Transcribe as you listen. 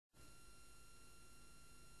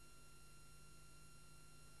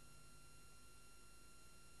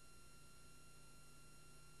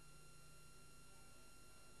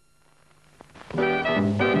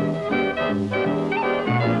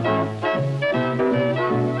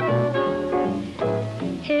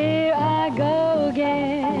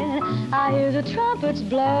the trumpets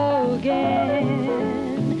blow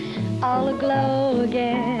again, all aglow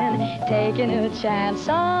again, taking a chance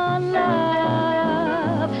on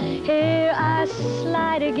love. Here I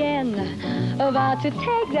slide again, about to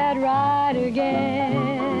take that ride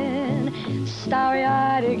again,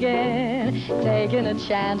 starry-eyed again, taking a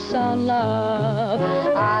chance on love.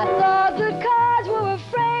 I thought the cards were a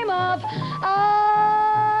frame-up,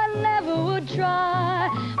 I never would try,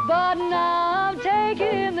 but now I'm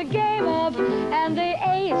taking the game up, and the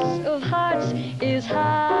ace of hearts is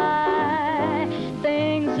high.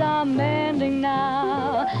 Things are mending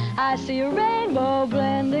now, I see a rainbow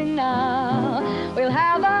blending now. We'll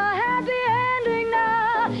have a happy ending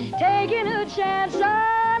now, taking a chance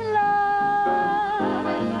on love.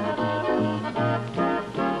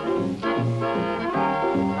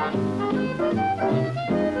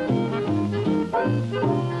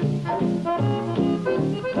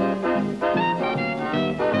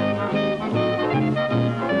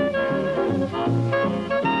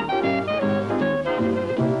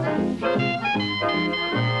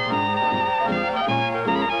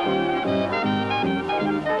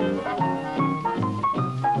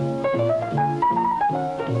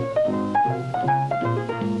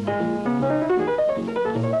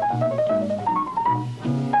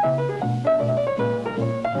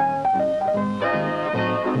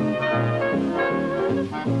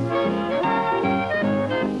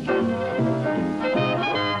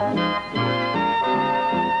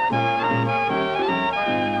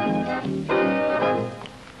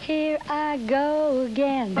 I go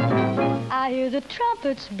again, I hear the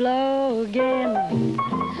trumpets blow again,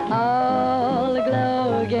 all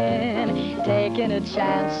aglow again, taking a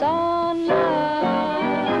chance on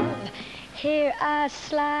love. Here I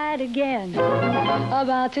slide again,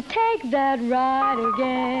 about to take that ride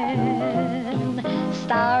again,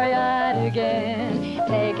 starry-eyed again,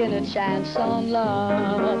 taking a chance on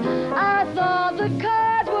love. I thought the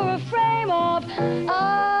cards were a frame-up,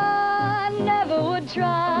 I never would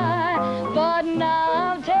try, but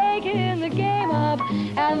now I'm taking the game up,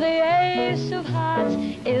 and the ace of hearts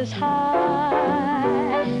is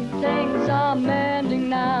high. Things are mending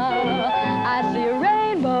now, I see a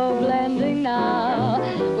rainbow blending now.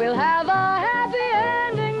 We'll have a happy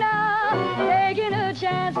ending now, taking a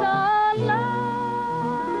chance on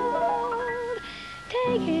love,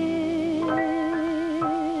 taking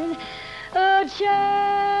a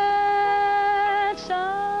chance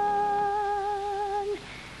on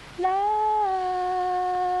love.